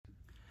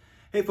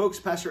Hey folks,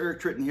 Pastor Eric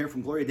Tritton here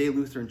from Gloria Dei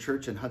Lutheran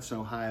Church in Hudson,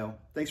 Ohio.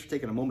 Thanks for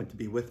taking a moment to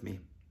be with me.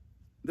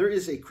 There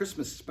is a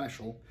Christmas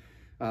special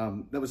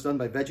that was done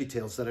by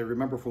VeggieTales that I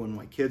remember from when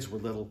my kids were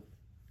little,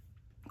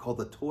 called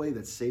The Toy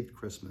That Saved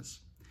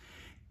Christmas.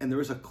 And there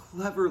was a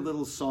clever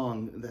little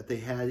song that they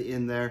had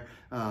in there,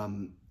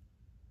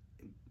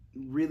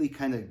 really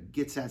kind of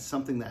gets at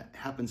something that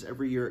happens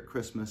every year at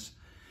Christmas.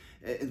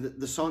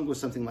 The song was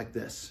something like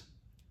this.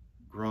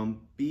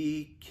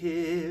 Grumpy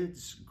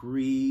kids,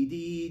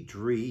 greedy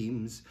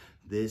dreams,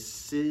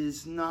 this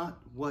is not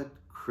what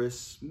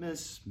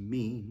Christmas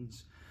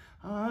means.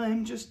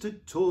 I'm just a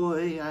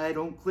toy, I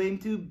don't claim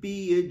to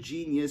be a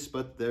genius,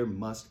 but there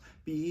must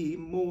be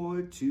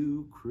more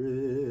to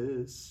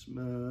Christmas.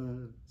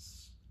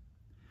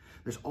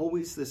 There's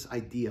always this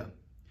idea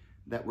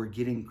that we're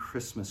getting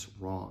Christmas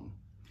wrong.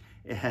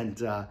 And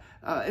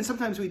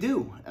sometimes we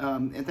do.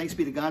 And thanks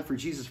be to God for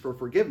Jesus for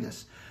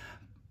forgiveness.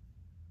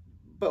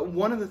 But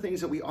one of the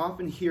things that we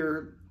often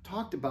hear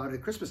talked about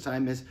at Christmas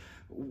time is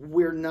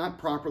we're not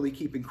properly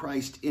keeping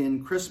Christ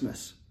in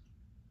Christmas.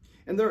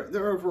 And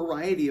there are a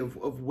variety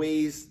of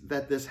ways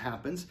that this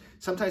happens.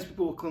 Sometimes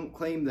people will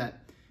claim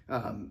that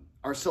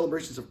our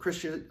celebrations of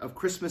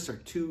Christmas are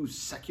too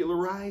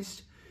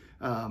secularized.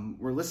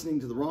 We're listening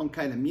to the wrong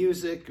kind of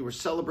music. We're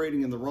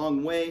celebrating in the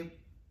wrong way.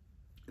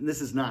 And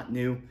this is not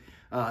new.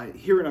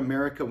 Here in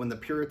America, when the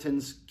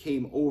Puritans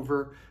came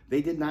over,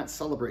 they did not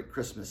celebrate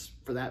Christmas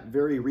for that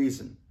very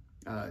reason,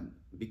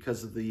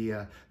 because of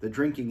the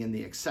drinking and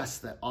the excess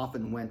that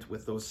often went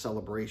with those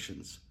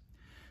celebrations.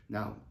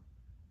 Now,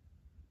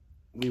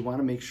 we want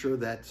to make sure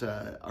that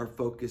our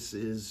focus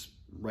is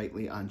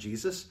rightly on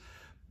Jesus,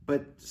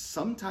 but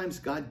sometimes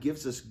God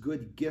gives us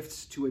good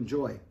gifts to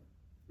enjoy.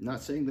 I'm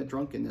not saying that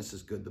drunkenness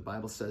is good. The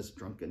Bible says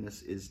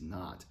drunkenness is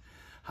not.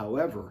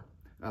 However,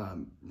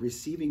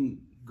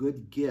 receiving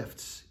good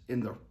gifts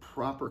in the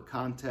proper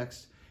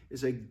context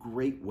is a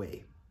great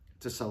way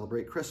to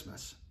celebrate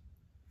Christmas.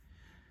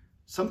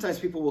 Sometimes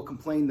people will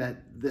complain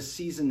that this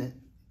season,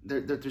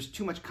 there's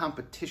too much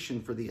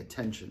competition for the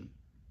attention.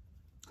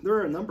 There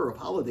are a number of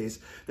holidays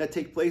that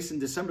take place in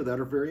December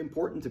that are very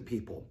important to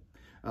people.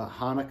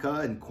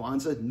 Hanukkah and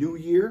Kwanzaa, New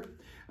Year,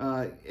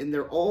 and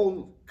they're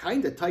all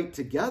kind of tight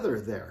together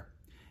there.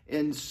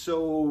 And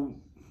so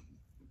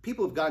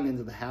people have gotten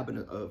into the habit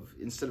of,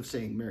 instead of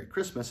saying Merry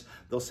Christmas,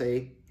 they'll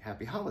say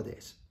Happy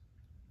Holidays.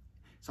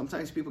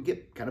 Sometimes people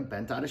get kind of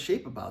bent out of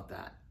shape about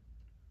that.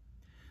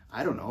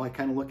 I don't know, I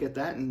kind of look at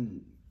that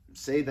and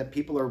say that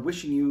people are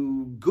wishing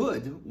you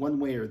good one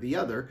way or the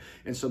other,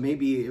 and so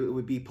maybe it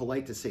would be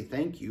polite to say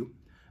thank you,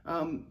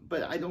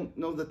 but I don't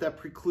know that that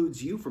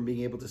precludes you from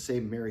being able to say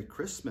Merry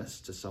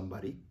Christmas to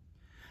somebody.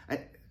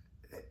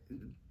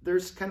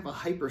 There's kind of a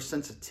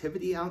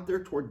hypersensitivity out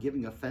there toward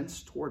giving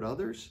offense toward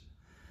others.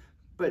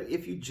 But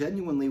if you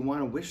genuinely want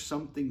to wish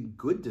something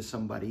good to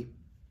somebody,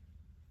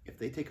 if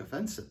they take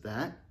offense at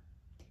that,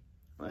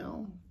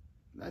 well,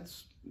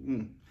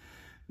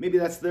 maybe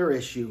that's their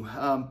issue.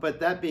 But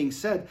that being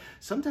said,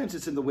 sometimes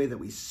it's in the way that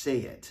we say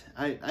it.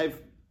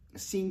 I've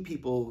seen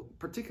people,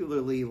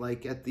 particularly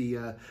like at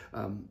the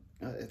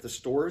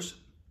stores,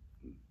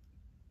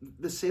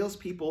 the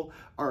salespeople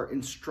are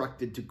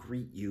instructed to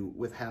greet you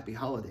with Happy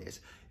Holidays.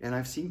 And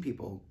I've seen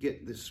people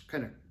get this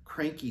kind of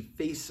cranky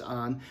face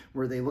on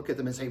where they look at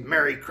them and say,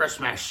 Merry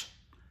Christmas.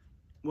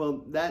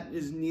 Well, that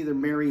is neither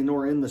merry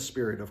nor in the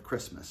spirit of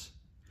Christmas.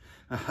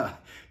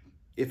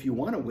 If you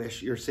want to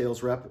wish your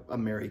sales rep a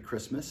Merry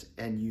Christmas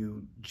and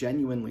you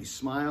genuinely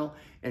smile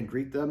and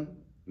greet them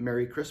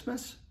Merry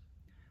Christmas,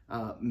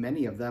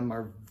 many of them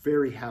are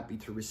very happy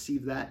to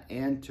receive that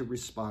and to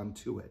respond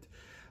to it.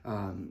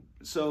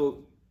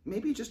 So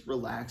maybe just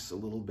relax a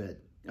little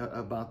bit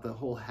about the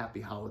whole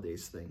Happy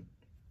Holidays thing.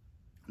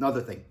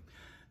 Another thing,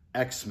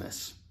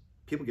 Xmas.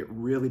 People get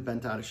really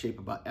bent out of shape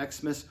about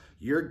Xmas.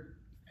 You're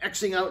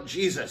Xing out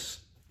Jesus.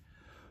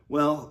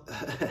 Well,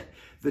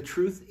 the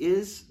truth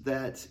is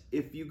that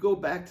if you go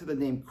back to the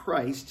name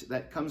Christ,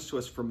 that comes to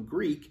us from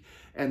Greek,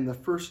 and the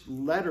first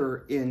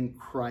letter in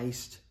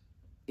Christ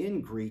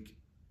in Greek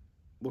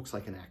looks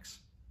like an X.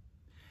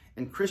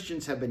 And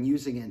Christians have been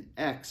using an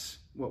X,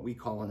 what we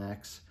call an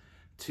X,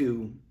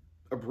 to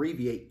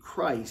abbreviate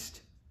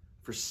Christ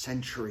for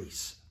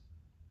centuries.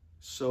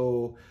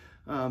 So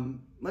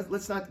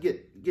let's not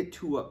get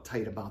too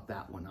uptight about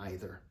that one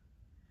either.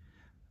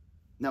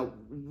 Now,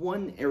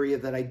 one area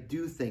that I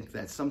do think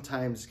that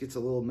sometimes gets a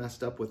little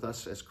messed up with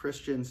us as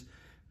Christians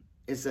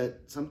is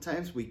that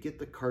sometimes we get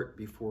the cart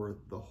before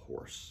the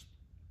horse.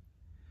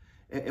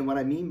 And what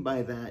I mean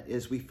by that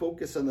is we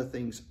focus on the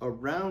things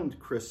around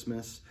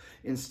Christmas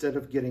instead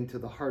of getting to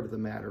the heart of the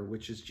matter,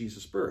 which is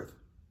Jesus' birth.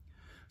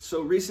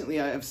 So recently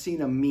I've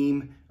seen a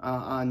meme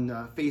on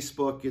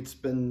Facebook. It's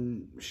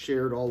been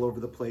shared all over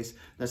the place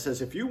that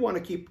says, if you want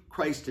to keep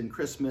Christ in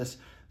Christmas,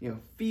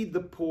 feed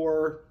the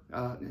poor,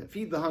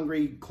 feed the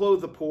hungry,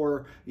 clothe the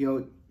poor,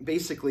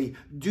 basically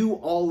do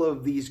all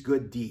of these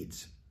good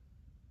deeds.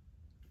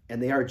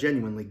 And they are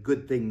genuinely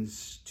good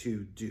things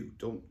to do.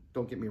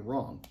 Don't get me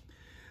wrong.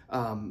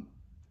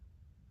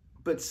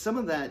 But some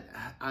of that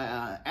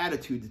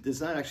attitude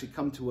does not actually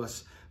come to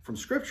us from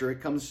Scripture.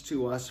 It comes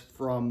to us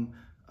from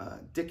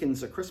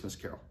Dickens' A Christmas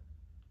Carol.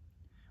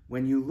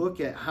 When you look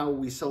at how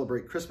we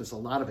celebrate Christmas, a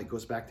lot of it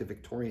goes back to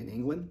Victorian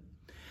England.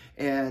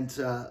 And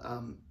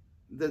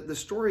the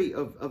story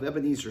of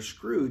Ebenezer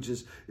Scrooge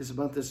is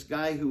about this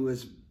guy who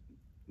is,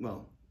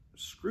 well,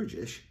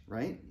 Scrooge-ish,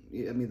 right?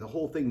 I mean, the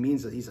whole thing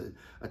means that he's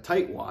a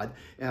tightwad.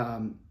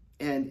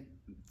 And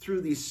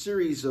through these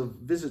series of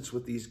visits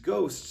with these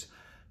ghosts,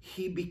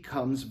 he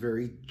becomes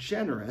very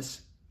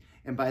generous.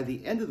 And by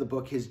the end of the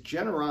book, his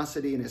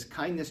generosity and his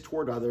kindness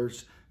toward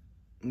others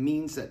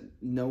means that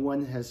no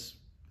one has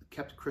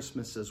kept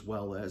Christmas as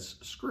well as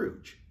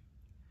Scrooge.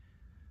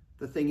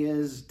 The thing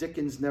is,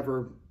 Dickens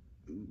never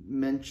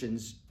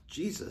mentions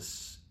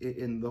Jesus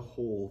in the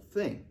whole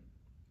thing.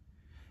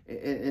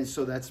 And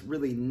so that's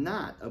really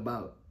not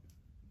about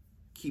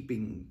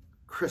keeping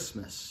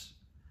Christmas.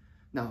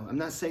 Now, I'm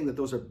not saying that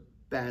those are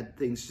bad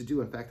things to do.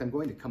 In fact, I'm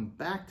going to come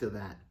back to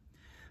that.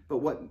 But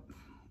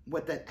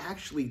what that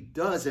actually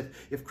does,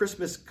 if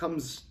Christmas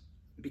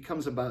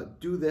becomes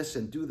about do this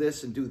and do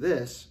this and do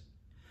this,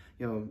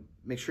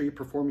 make sure you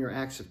perform your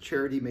acts of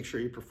charity, make sure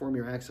you perform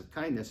your acts of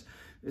kindness,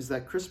 is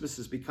that Christmas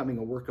is becoming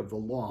a work of the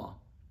law,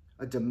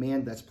 a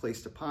demand that's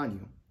placed upon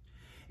you.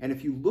 And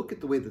if you look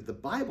at the way that the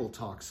Bible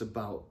talks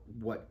about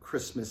what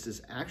Christmas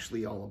is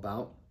actually all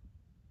about,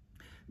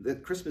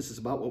 that Christmas is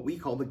about what we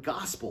call the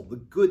gospel, the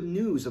good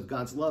news of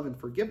God's love and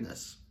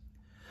forgiveness.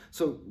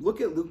 So look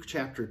at Luke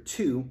chapter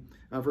 2,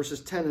 verses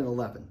 10 and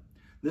 11.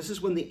 This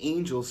is when the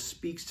angel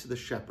speaks to the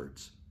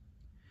shepherds.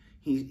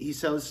 He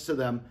says to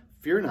them,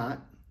 "Fear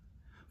not,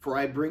 for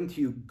I bring to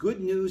you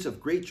good news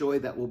of great joy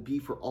that will be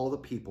for all the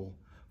people.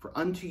 For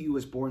unto you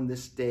is born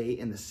this day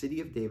in the city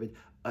of David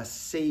a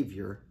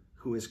Savior,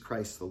 who is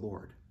Christ the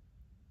Lord."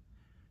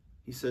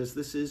 He says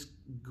this is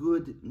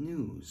good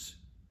news.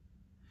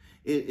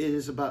 It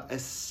is about a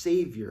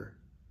Savior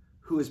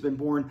who has been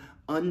born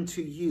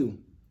unto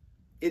you.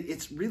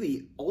 It's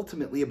really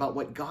ultimately about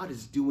what God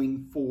is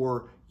doing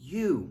for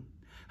you,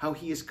 how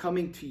he is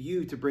coming to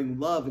you to bring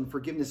love and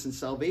forgiveness and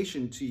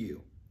salvation to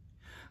you.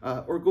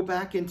 Or go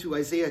back into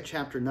Isaiah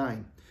chapter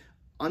 9.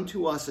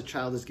 Unto us a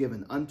child is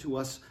given, unto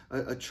us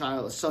a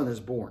son is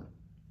born.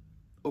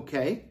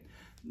 Okay?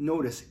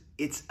 Notice,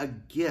 it's a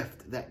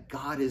gift that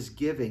God is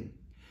giving.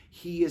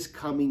 He is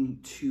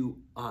coming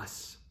to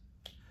us.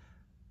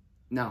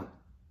 Now,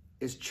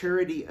 is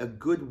charity a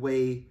good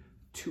way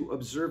to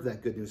observe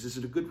that good news? Is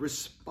it a good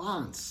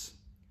response?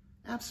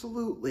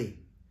 Absolutely.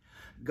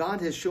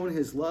 God has shown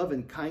his love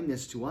and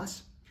kindness to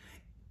us.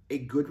 A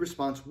good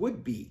response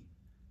would be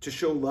to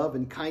show love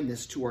and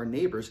kindness to our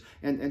neighbors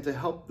and to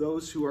help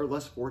those who are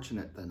less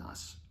fortunate than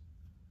us.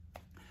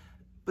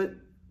 But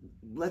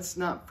let's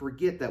not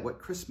forget that what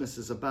Christmas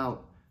is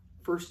about,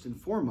 first and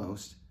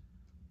foremost,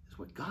 is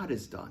what God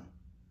has done.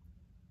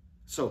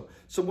 So,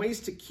 some ways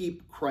to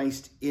keep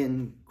Christ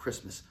in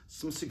Christmas.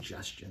 Some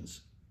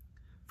suggestions.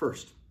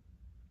 First,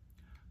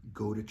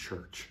 go to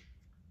church.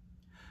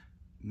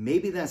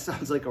 Maybe that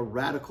sounds like a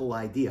radical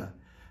idea,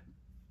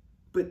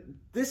 but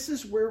this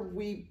is where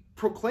we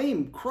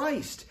proclaim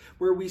Christ,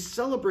 where we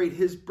celebrate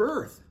his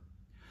birth.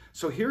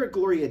 So here at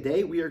Gloria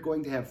Dei, we are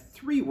going to have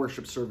 3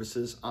 worship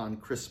services on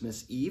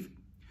Christmas Eve,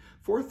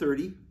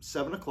 4:30,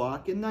 7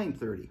 o'clock, and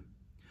 9:30.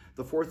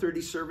 The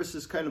 4:30 service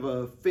is kind of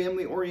a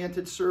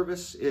family-oriented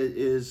service. It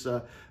is,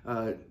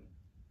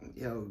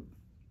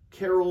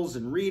 carols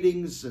and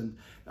readings, and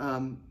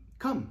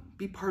come,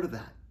 be part of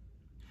that.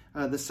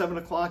 The 7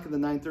 o'clock and the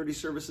 9:30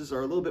 services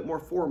are a little bit more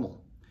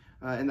formal.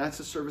 And that's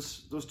a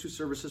service, those 2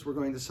 services, we're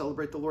going to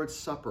celebrate the Lord's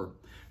Supper.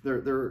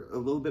 They're a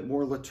little bit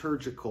more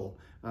liturgical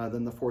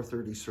than the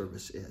 4:30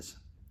 service is.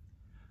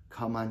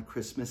 Come on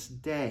Christmas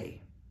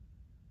Day.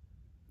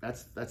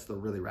 That's the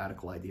really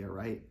radical idea,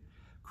 right?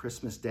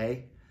 Christmas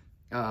Day.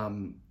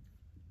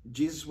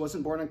 Jesus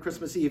wasn't born on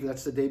Christmas Eve.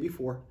 That's the day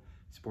before.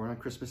 He's born on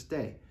Christmas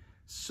Day.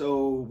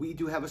 So we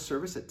do have a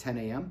service at 10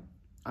 a.m.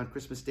 on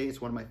Christmas Day. It's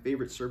one of my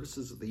favorite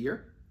services of the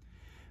year.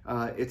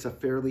 It's a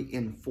fairly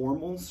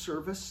informal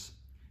service.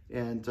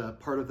 And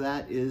part of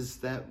that is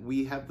that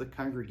we have the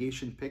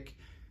congregation pick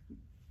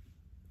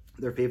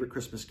their favorite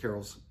Christmas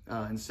carols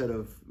instead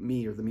of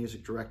me or the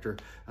music director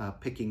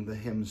picking the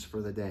hymns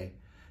for the day.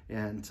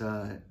 And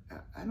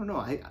I don't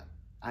know,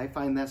 I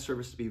find that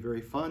service to be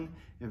very fun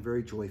and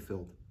very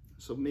joy-filled.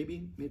 So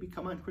maybe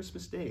come on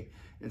Christmas Day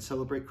and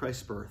celebrate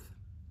Christ's birth.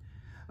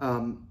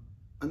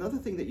 Another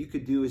thing that you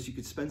could do is you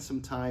could spend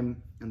some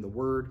time in the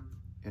Word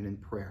and in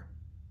prayer.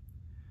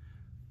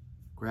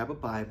 Grab a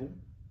Bible.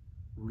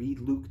 Read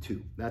Luke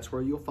 2. That's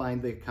where you'll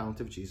find the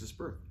account of Jesus'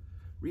 birth.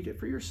 Read it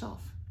for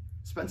yourself.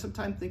 Spend some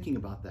time thinking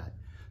about that.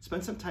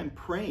 Spend some time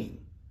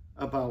praying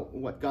about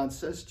what God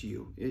says to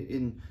you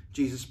in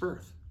Jesus'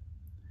 birth.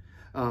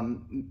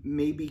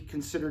 Maybe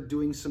consider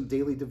doing some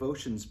daily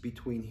devotions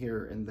between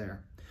here and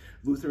there.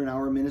 Lutheran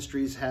Hour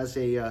Ministries has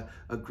a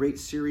great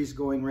series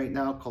going right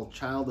now called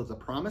Child of the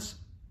Promise.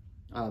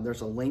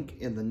 There's a link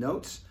in the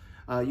notes.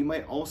 You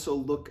might also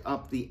look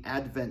up the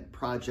Advent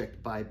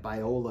Project by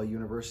Biola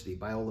University.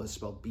 Biola is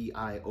spelled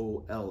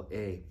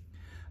B-I-O-L-A.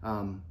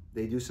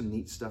 They do some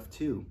neat stuff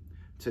too,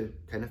 to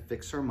kind of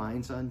fix our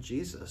minds on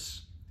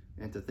Jesus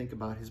and to think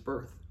about his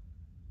birth.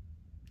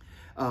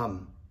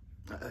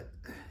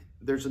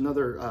 There's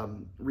another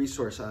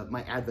resource.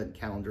 My Advent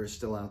calendar is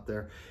still out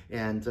there,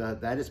 and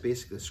that is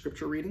basically a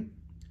scripture reading,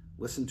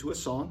 listen to a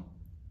song,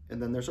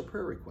 and then there's a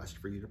prayer request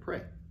for you to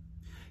pray.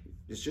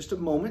 It's just a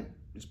moment,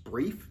 it's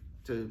brief,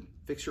 to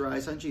fix your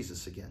eyes on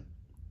Jesus again.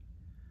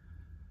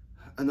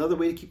 Another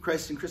way to keep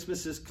Christ in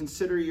Christmas is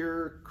consider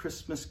your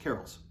Christmas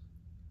carols.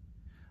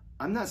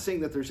 I'm not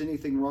saying that there's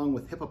anything wrong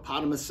with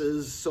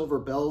hippopotamuses, silver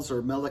bells,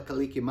 or Mele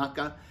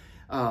Kalikimaka.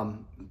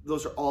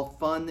 Those are all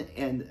fun,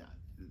 and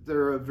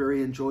they're a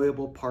very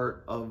enjoyable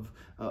part of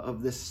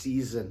this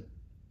season.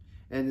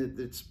 And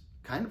it's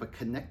kind of a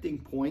connecting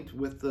point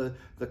with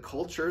the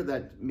culture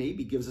that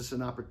maybe gives us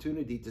an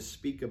opportunity to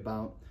speak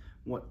about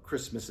what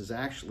Christmas is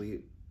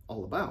actually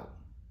all about.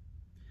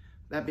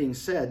 That being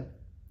said,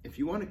 if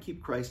you want to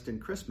keep Christ in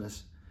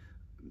Christmas,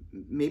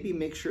 maybe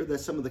make sure that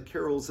some of the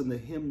carols and the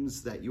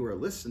hymns that you are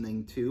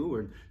listening to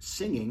or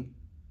singing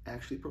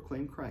actually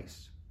proclaim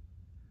Christ.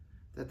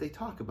 That they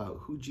talk about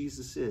who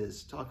Jesus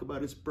is, talk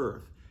about his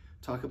birth,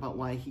 talk about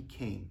why he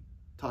came,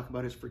 talk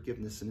about his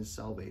forgiveness and his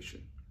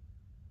salvation.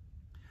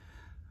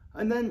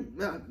 And then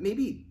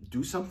maybe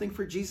do something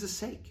for Jesus'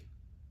 sake.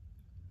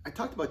 I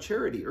talked about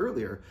charity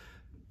earlier.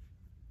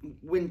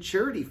 When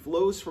charity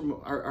flows from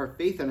our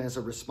faith and as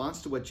a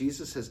response to what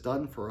Jesus has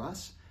done for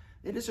us,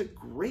 it is a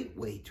great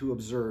way to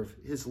observe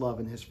his love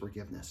and his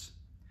forgiveness.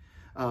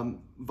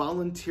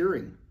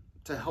 Volunteering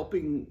to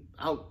helping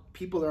out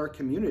people in our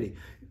community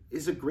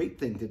is a great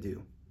thing to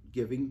do.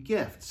 Giving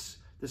gifts.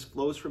 This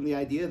flows from the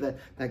idea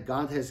that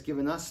God has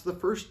given us the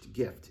first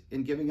gift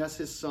in giving us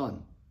his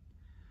son.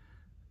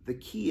 The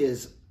key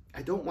is,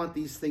 I don't want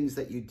these things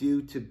that you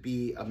do to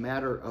be a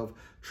matter of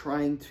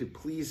trying to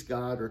please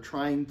God or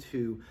trying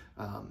to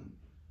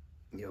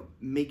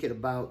make it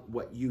about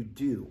what you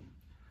do.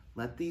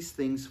 Let these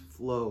things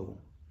flow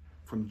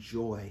from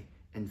joy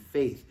and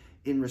faith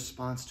in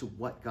response to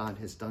what God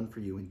has done for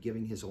you in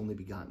giving his only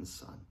begotten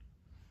son.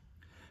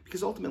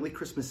 Because ultimately,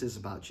 Christmas is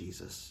about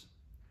Jesus.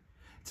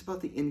 It's about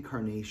the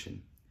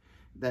incarnation,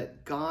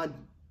 that God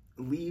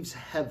leaves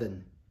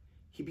heaven.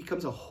 He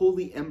becomes a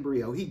holy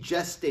embryo. He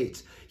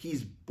gestates.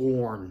 He's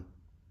born.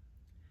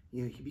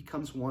 He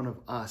becomes one of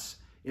us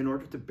in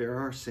order to bear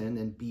our sin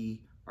and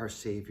be our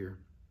Savior.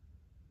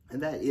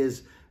 And that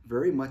is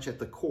very much at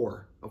the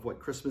core of what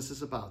Christmas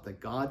is about, that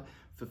God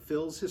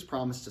fulfills his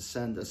promise to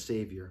send a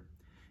Savior.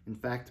 In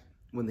fact,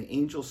 when the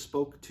angel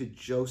spoke to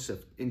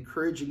Joseph,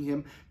 encouraging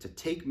him to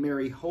take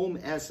Mary home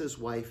as his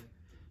wife,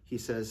 he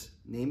says,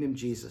 name him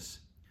Jesus,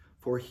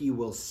 for he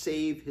will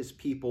save his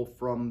people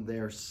from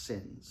their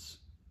sins.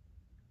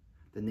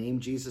 The name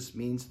Jesus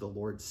means the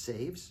Lord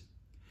saves,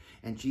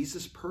 and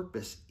Jesus'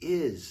 purpose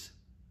is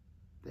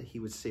that he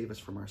would save us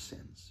from our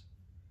sins.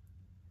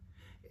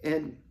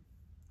 And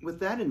with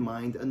that in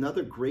mind,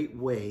 another great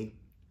way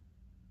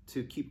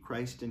to keep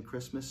Christ in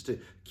Christmas, to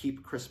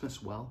keep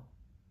Christmas well,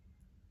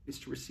 is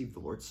to receive the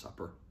Lord's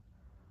Supper,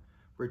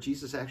 where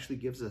Jesus actually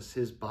gives us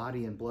his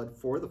body and blood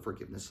for the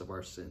forgiveness of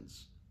our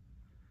sins,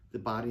 the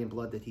body and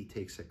blood that he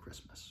takes at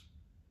Christmas.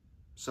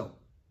 So,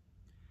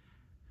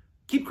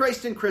 keep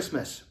Christ in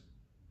Christmas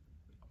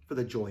for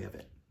the joy of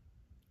it.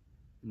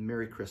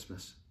 Merry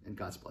Christmas and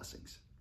God's blessings.